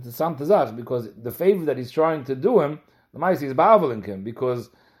samtazach, because the favor that he's trying to do him, the Maisi is baveling him, because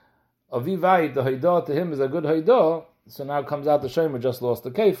Avivai, the Haidah to him is a good Haidah, so now it comes out the Shomer just lost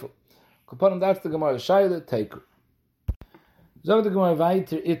the kefil. Kapanim, that's the Gemara Shaila, take her. Zog the Gemara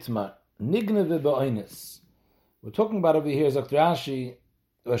weiter itmar, nigneve be'oines. We're talking about over here, Zok Rashi,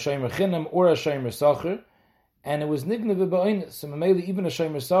 a Shomer Chinam or a Shomer Sacher, and it was Nigneve Ba'onis. So maybe even a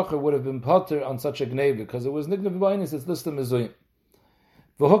Shomer Sacher would have been potter on such a Gneve, because it was Nigneve Ba'onis, it's listed Mezuyim.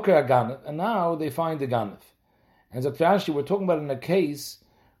 V'hoker Aganav, and now they find the Ganav. And Zakrashi, we're talking about in a case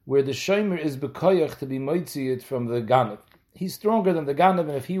where the Shomer is Bekoyach to be Moitziyit from the Ganav. He's stronger than the Ganav,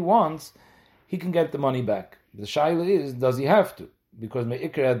 and if he wants, he can get the money back. The Shaila is, does he have to? Because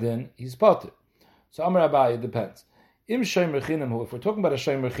Me'ikr Adin, he's potter. So Amar Abai, it depends. Im Shomer Chinam, if we're talking about a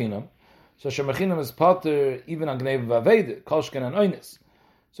Shomer Chinam, so Shomer Chinam is potter even on Gneva Vaveda, Kolshken and Oynis.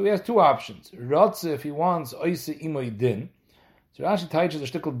 So he has two options. Rotze, if he wants Oise Imoy Din. So Rashi teaches a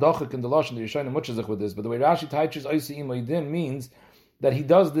shtickle dochik in the Lashon, that Yeshayna Muchazach with this, but the way Rashi teaches Oise Imoy Din means that he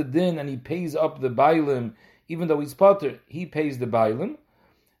does the din and he pays up the Bailim, even though he's potter, he pays the Bailim,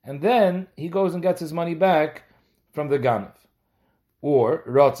 and then he goes and gets his money back from the Ganav. Or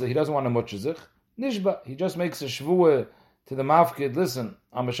Rotze, he doesn't want a Muchazach, Nishba, he just makes a shvuah to the mafkid, listen,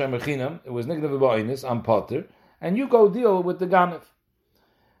 I'm a Shomer Chinam, it was Nignav Ba'onis, I'm potter, and you go deal with the Ganav.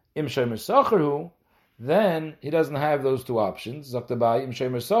 Im Shomer Sacherhu, then he doesn't have those two options. Zaktabai, Im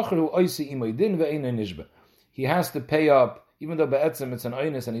Shomer Sacherhu, Oisi Imoy Din ve'eino Nishba. He has to pay up, even though Be'etzim it's an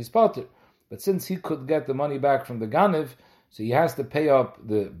Oinis and he's potter. But since he could get the money back from the Ganav, so he has to pay up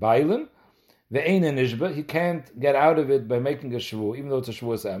the Bailim, ve'eino Nishba, he can't get out of it by making a shvuah, even though it's a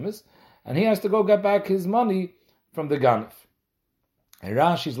shvuah's emes, and he has to go get back his money from the Ganav. And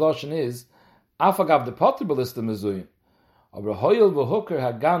Rashi's lashon is, Afagav the potter belista mezuyim, aber hoyel v'hooker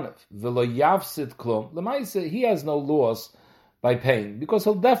haganav v'lo yavsit klum. L'maisa, he has no loss by paying, because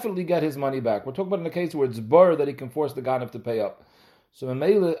he'll definitely get his money back. We're talking about in a case where it's bar that he can force the Ganav to pay up. So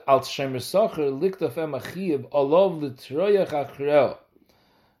Memele al Shomer Sacher liktafem achiv alov l'troyach achreo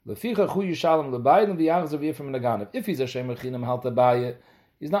leficha chu yishalem lebayim v'yachzav yifrim Ganav. If he's a Shomer Chinam haltabaye,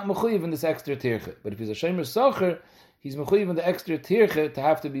 he's not mechuyev in this extra tirche. But if he's a Shomer Sacher, he's mechuyev in the extra tirche to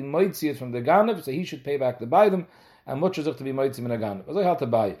have to be moitziyat from the Ganav, so he should pay back the Baidim, and muchazach to be moitziyat in the Ganav. As I had to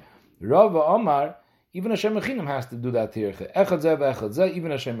buy, Rava Omar, even a Shomer Chinam has to do that tirche. Echad zeh v'echad zeh,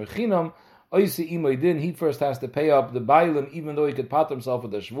 even a Shomer Chinam, oisi imoy din, he first has to pay up the Bailim, even though he could pat himself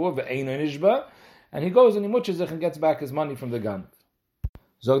with a shvuah ve'eino nishba, and he goes and he muchazach and gets back his money from the Ganav.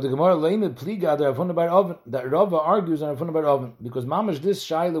 Zog the Gemara leimed pliga der Rav Bar Oven, that Rava argues on Rav Bar Oven, because mamash this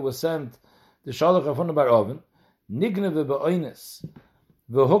shaila was sent the shalach Rav Bar Oven, nigneve be'oines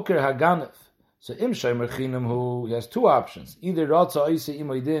v'hooker haganav. So im Shomer Chinam, who he has two options: either ratza oise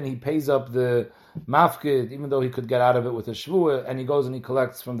imoy din, he pays up the mafkid even though he could get out of it with a shvuah, and he goes and he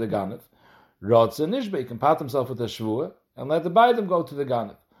collects from the Ganav. Ratza nishba, he can pat himself with a shvuah and let the Baidim go to the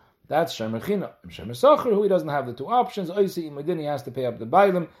Ganav. That's Shomer Chinam. Shomer Sacher, who he doesn't have the two options, oise imoy din, he has to pay up the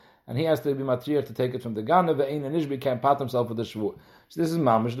Baidim, and he has to be matriach to take it from the Ganav. Ve'eino nishba, can't pat himself with a shvuah. So this is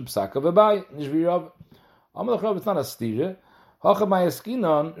mamish the psak of a bay nishvi Rav. Amalach Rav, it's not a stira.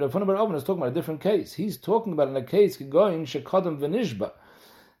 Hachamayaskinon, Rav Bar Oven is talking about a different case. He's talking about in a case going shekadam v'nishba,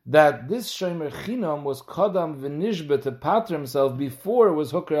 that this Shomer Chinam was kadam v'nishba to pater himself before it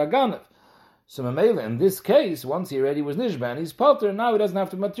was hooker aganav. So Mamela, in this case, once he already was Nishba and he's Potter, now he doesn't have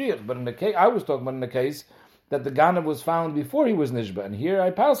to Matriach. But in the case, I was talking about in the case that the Ganav was found before he was Nishba. And here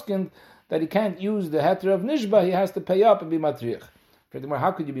I paskin that he can't use the heter of Nishba, he has to pay up and be Matriach. Furthermore,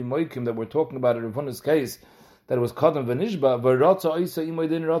 how could you be Moikim that we're talking about in Rav Huna's case that it was Kadam v'Nishba, v'Rotza Oisa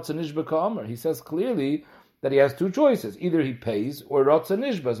Imoidin Rotza Nishba Ka'amar? He says clearly that he has two choices. Either he pays or Rotza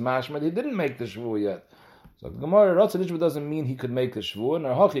Nishba. As mashma, he didn't make the Shvuah yet. So the Gemara, Rotza Nishba doesn't mean he could make the Shvuah,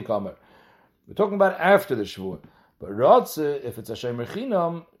 nor Hachi Ka'amar. We're talking about after the Shvuah. But Rotza, if it's a Shemer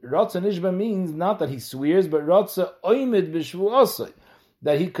Chinam, Rotza Nishba means not that he swears, but Rotza Oimid B'Shvuah,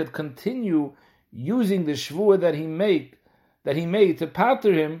 that he could continue using the Shvuah that he made to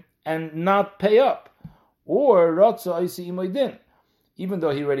pater him and not pay up. Or Rotza Oisi Imoidin. Even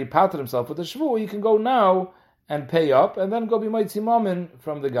though he already patered himself with the Shvuah, he can go now and pay up and then go be Moitzi Mamin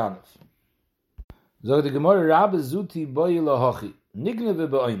from the Ganav. Zog the Gemara, Rabbe Zuti Boi Lahachi. Nigneve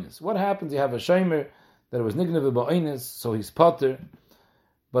ba'oinis. What happens? You have a shomer that it was nigneve ba'oinis, so he's potter.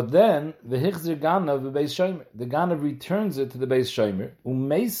 But then the hichzer ganav bebeis shomer. The ganav returns it to the beis shomer.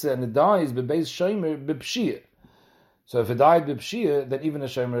 Umeisa, and it dies bebeis shomer bepshia. So if it died bepshia, then even a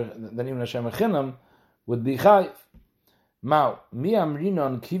shomer chinam would be chayiv. Mao mi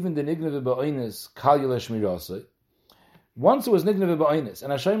amrinon kivin de nigneve ba'oinis kal yila shmirasei. Once it was nigneve ba'oinis,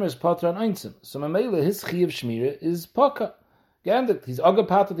 and a shomer is potter on einzim. So mamela his chiyav shmira is poka. He's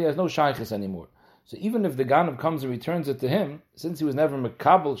agapatat, he has no shaykhis anymore. So even if the Ganav comes and returns it to him, since he was never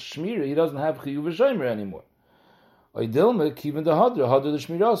Mekabel Shmira, he doesn't have Chiyuv Shomer anymore. Oidilme kiven the Hadra the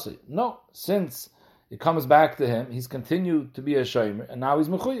Shmirasi. No, since it comes back to him, he's continued to be a Shomer, and now he's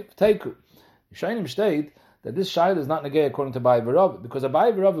Mechuyev, Teiku. Shainim state that this Shaila is not negay according to Abai v'Rav, because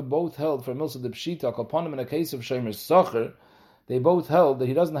Abai v'Rav both held for Milsa de Pshita, upon him in a case of Shomer Socher, they both held that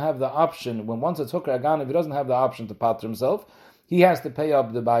he doesn't have the option, when once it's Hooker Aganav, he doesn't have the option to pater himself. He has to pay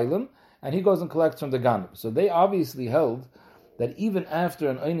up the Bailim, and he goes and collects from the Ganav. So they obviously held that even after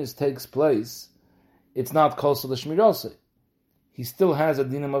an Einis takes place, it's not Kosel Shmirase. He still has a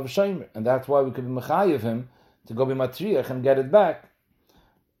dinam of a Shomer, and that's why we could be Mechayiv him to go be Matriach and get it back.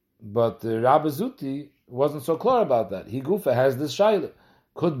 But Rabbi Zuti wasn't so clear about that. He Gufa has this Shaila.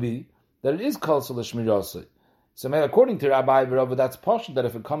 Could be that it is Kosel Shmirase. So according to Rabbi Barava, that's posh that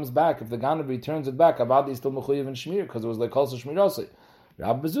if it comes back, if the Ganav returns it back, Avadi is still Mechuyev and Shmir, because it was like Kosel Shmirase.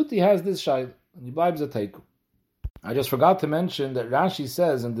 Rabbi Zuti has this Shaila, and he vibes a Teiku. I just forgot to mention that Rashi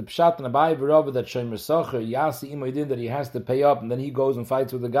says in the Pshat and Abai Barava that Shomer Socher, Yasi Imoidin, that he has to pay up, and then he goes and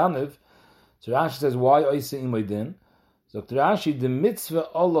fights with the Ganav. So Rashi says, why Oise Imoidin? So Rashi, the mitzvah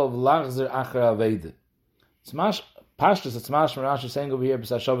olav lachzer achar Aveda. It's Pashtus, it's mashma Rashi saying over here,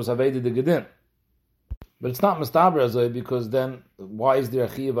 B'sashavas Aveda de Gedin. But it's not Mustaber Azoi, because then why is there a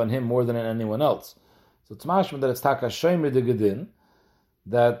chiyuv on him more than on anyone else? So it's mashma that it's taka shomer de gedin,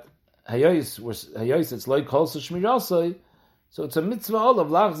 that hayos it's like kol shmirasoi, so it's a mitzvah olav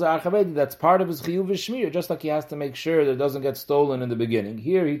lachza achavedi, that's part of his chiyuv shmir, just like he has to make sure that it doesn't get stolen in the beginning.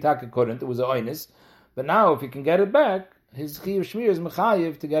 Here he taka couldn't, it was a oinis, but now if he can get it back, his chiyuv shmir is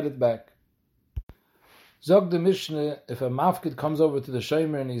mechayiv to get it back. Zog the Mishnah, if a mafkid comes over to the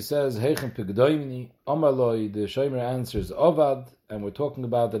shomer and he says, Heichem pigdoimni, Omaloi, the shomer answers Ovad, and we're talking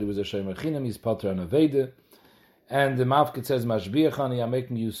about that he was a shomer chinam, he's pater on Aveda, and the mafkid says, Mashbiachani, I'm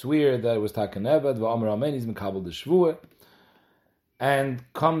making you swear that it was Takan Evad, V'Omer Amen, he's Mekabel the Shvuah, and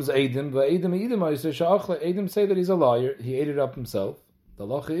comes Eidim, Eidim say that he's a liar, he ate it up himself. The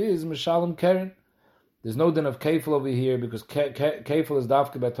lacha is Mishalem Keren. There's no din of kefil over here, because kefil is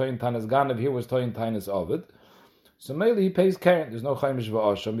dafke by toyin tanis ganav. Here was toyin tanis ovid. So mainly he pays keren. There's no chaimish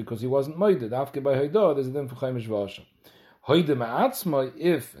v'asham because he wasn't moided. Dafke by hoidah, there's a din for chaimish v'asham. Hoide ma'atzmai,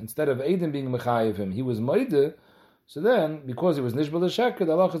 if instead of Eidim being mechayiv him, he was moided, so then because he was nishbal sheker, the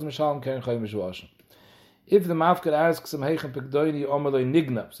halach is mishalem keren chaimish v'asham. If the mafkid asks him heichem pekdoini omerloi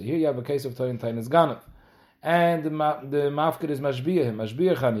nignab, so here you have a case of toyin tanis ganav, and the mafkid is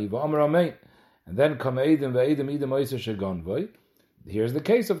mashbiachani v'omer amein. And then come Eidim ve'Eidim Eidim Oiser Shegonvoi. Here's the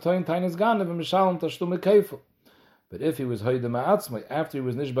case of Toyin Tainis Ganav and Mishalem Tashtum Kefil. But if he was Hoide Ma'atzmoi, after he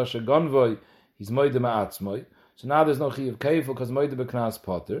was Nishba Shegonvoi, he's Moide Ma'atzmoi. So now there's no Chi of Kefil because Moide Beknas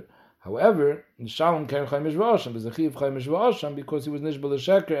Potter. However, Mishalem Keren Chaimish V'Osham, there's a Chi of Chaimish V'Osham because he was Nishba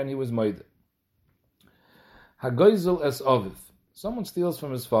L'Sheker and he was Moide. Hagoizel Es Oviv. Someone steals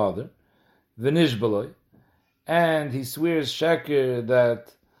from his father, V'Nishbaloi, and he swears Sheker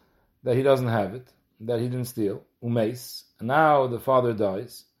that he doesn't have it, that he didn't steal, umeis, and now the father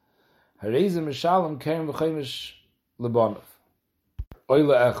dies. Harezim mishalem kerem v'chaimish lebanov.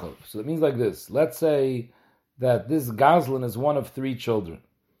 Oile echov. So it means like this. Let's say that this Gazlan is one of three children.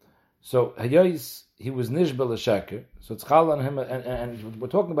 So Hayos, he was nishbel a sheker, so it's chal on him, and we're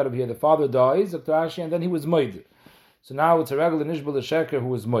talking about it here. The father dies, Dr. Ashi, and then he was moed. So now it's a regular nishbel a sheker who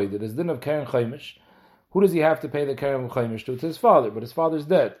was moed. There's din of keren chaimish. Who does he have to pay the keren chaimish to? To his father, but his father's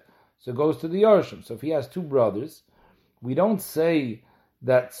dead, so it goes to the yarshim. So if he has two brothers, we don't say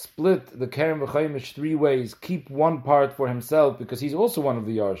that split the keren chaimish 3 ways, keep one part for himself because he's also one of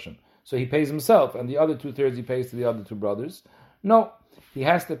the yarshim. So he pays himself, and the other 2/3 he pays to the other 2 brothers. No, he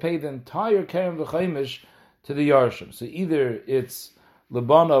has to pay the entire keren v'chaimish to the yarshim. So either it's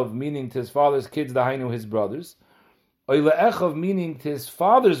lebanov, meaning to his father's kids, dahainu his brothers, or le'echav, meaning to his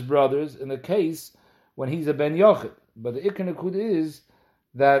father's brothers, in the case when he's a ben yochid. But the ikar nekud is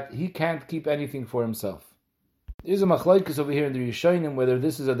that he can't keep anything for himself. There's a machlokes over here in the Rishonim whether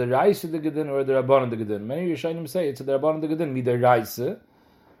this is a deraisa de gedin or a derabbanan de gedin. Many Rishonim say it's a derabbanan de gedin, midaraisa.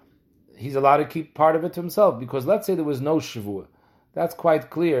 He's allowed to keep part of it to himself, because let's say there was no shavua. That's quite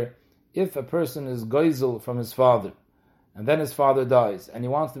clear. If a person is goizel from his father, and then his father dies, and he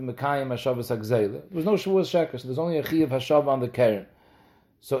wants to mekayim hashavas hagzeila, there's no shavua sheker, so there's only a chiyav hashav on the keren.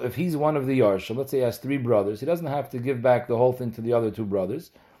 So if he's one of the yarshim, let's say he has 3 brothers, he doesn't have to give back the whole thing to the other 2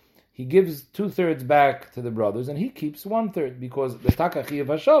 brothers. He gives 2/3 back to the brothers, and he keeps 1/3 because the taka chiyav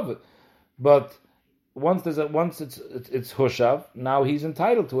hashav. But once it's hushav, now he's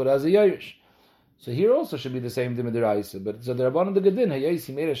entitled to it as a yairish. So here also should be the same dimidiraisa, but it's a derabbanan de gedin. Hayais,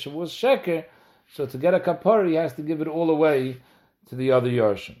 he made a shavuos sheker, so to get a kapara he has to give it all away to the other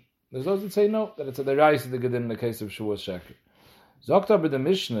yarshim. There's those that say no, that it's a deraisa de gedin in the case of shavuos sheker. Zokta the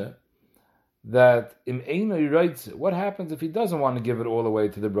Mishnah that im eino he writes, what happens if he doesn't want to give it all away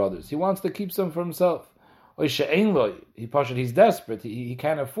to the brothers? He wants to keep some for himself. Or she'ein lo, he's desperate. He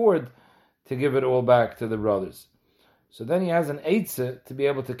can't afford to give it all back to the brothers. So then he has an eitzah to be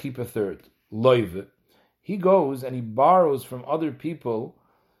able to keep 1/3. Loive. He goes and he borrows from other people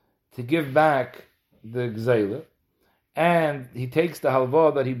to give back the gzeila, and he takes the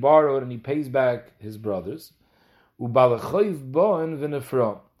halva that he borrowed and he pays back his brothers. Ubalachoiv boen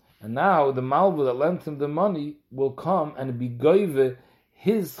v'nefram. And now the malva that lent him the money will come and be goive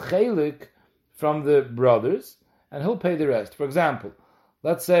his chelik from the brothers, and he'll pay the rest. For example,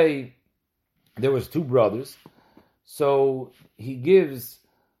 let's say there was 2 brothers, so he gives.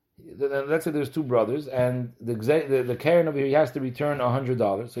 Let's say there's 2 brothers, and the keren over here he has to return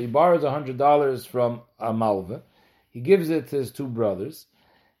 $100. So he borrows $100 from a malva, he gives it to his 2 brothers,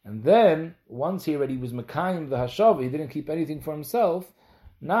 and then once he already was mekayim the hashava, he didn't keep anything for himself.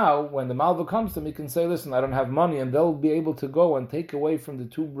 Now, when the malva comes to him, he can say, "Listen, I don't have money," and they'll be able to go and take away from the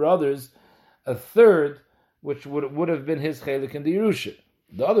 2 brothers 1/3, which would have been his chelik in the Yerusha.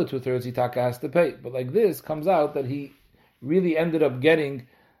 The other 2/3 he taka has to pay. But like this, comes out that he really ended up getting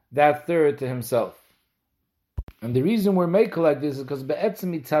that 1/3 to himself. And the reason we're making like this is because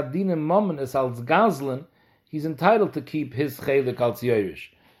be'etzem mitzadina mammon is als gazlan, he's entitled to keep his chelik als yerish.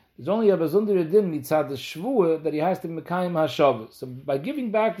 There's only a besondere din mitzad the shvua that he has to mekayim hashav. So by giving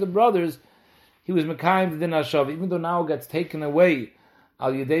back the brothers, he was mekayim the din hashav. Even though now it gets taken away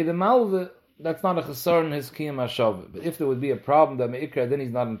al yedei the malva, that's not a chesar in his kiyam hashav. But if there would be a problem that meikra, then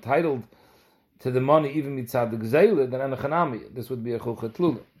he's not entitled to the money even mitzad the gzeila, then anachanami, this would be a chulchat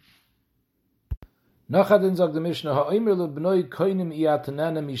lula. Nachadin zog the Mishnah, ha'omer lebnoi koinim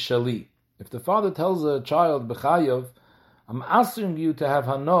iyatanana mishali. If the father tells a child, b'chayav, I'm asking you to have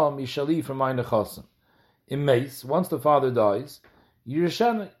hana mishali from my nechasim. In Meis, once the father dies,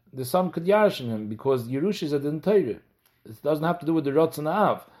 Yerushan, the son could yarshin him, because Yerush is a din Torah. It doesn't have to do with the Rotz and the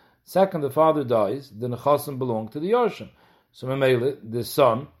Av. Second, the father dies, the nechasim belong to the Yarshim. So Memele, the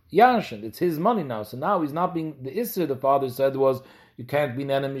son, yarshin, it's his money now. So now he's not being, the Isser the father said was, you can't be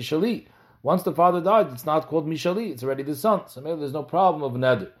nana mishali. Once the father died, it's not called mishali, it's already the son. So maybe there's no problem of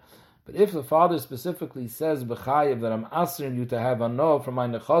neder. But if the father specifically says b'chayev that I'm asking you to have anah from my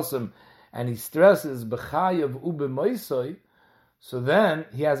nechasim, and he stresses b'chayev ube moisoi, so then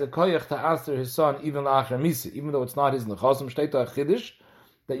he has a koyach to answer his son even la'achar misi, even though it's not his nechasim. Shteita chiddush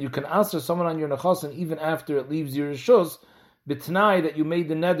that you can answer someone on your nechasim even after it leaves your rishus, b'tnai that you made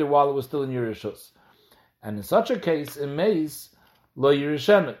the neder while it was still in your rishus. And in such a case, in Meis, lo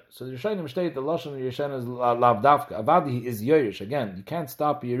Yerushalayim. So the Yerushalayim state the lashon of Yerushalayim is lav dafka. Avadi is Yerush. Again, you can't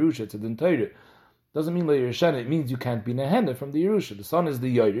stop Yerusha to the Torah. Doesn't mean lo Yerushalayim. It means you can't be nehena from the Yerusha. The son is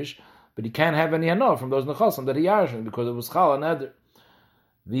the Yerush, but he can't have any hana from those nechasim that he yarshin because it was chal and eder.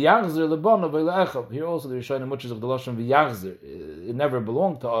 V'yachzer lebana v'le'echav. Here also the Yerushalayim which is of the lashon v'yachzer. It never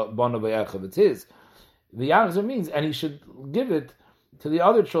belonged to bana v'le'echav. It's his. V'yachzer means, and he should give it to the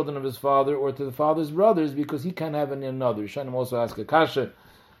other children of his father or to the father's brothers because he can't have any another. Rishonim also ask a kasha,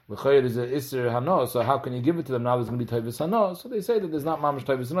 There's a Isser Hana, so how can you give it to them now? There's going to be Toivus Hana. So they say that there's not Mamash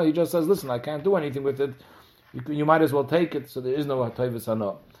Toivus Hana. He just says, listen, I can't do anything with it. You might as well take it, so there is no Toivus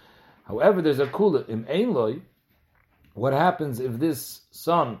Hana. However, there's a Kula, Im Ein Loi. What happens if this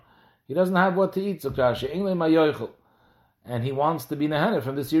son, he doesn't have what to eat, so Krashi, Ein Loi Ma Yoichel, and he wants to be Nehane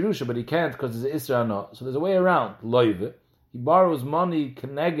from this Yerusha, but he can't because there's Isser Hana. So there's a way around, Loive. He borrows money,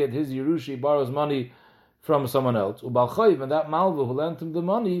 Keneged his Yerusha, he borrows money from someone else. Ubal Choiv, and that Malva who lent him the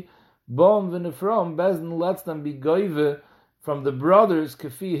money, Bom v'nefrom, Bezdin lets them be goive from the brothers,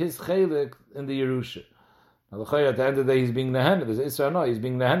 Kefi his chelik in the Yerusha. Now the Choiv, at the end of the day, he's being Nehane. There's Isra no, he's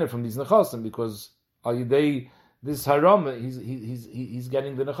being Nehane from these Nechosim, because this Haram, he's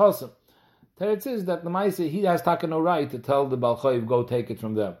getting the Nechosim. Teretz is that the Maisa, he has taken no right to tell the Bal Choiv, go take it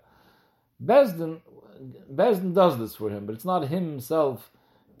from them. Bezdin does this for him, but it's not himself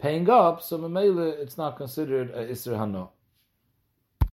paying up, so Mamela, it's not considered a Isra Hano.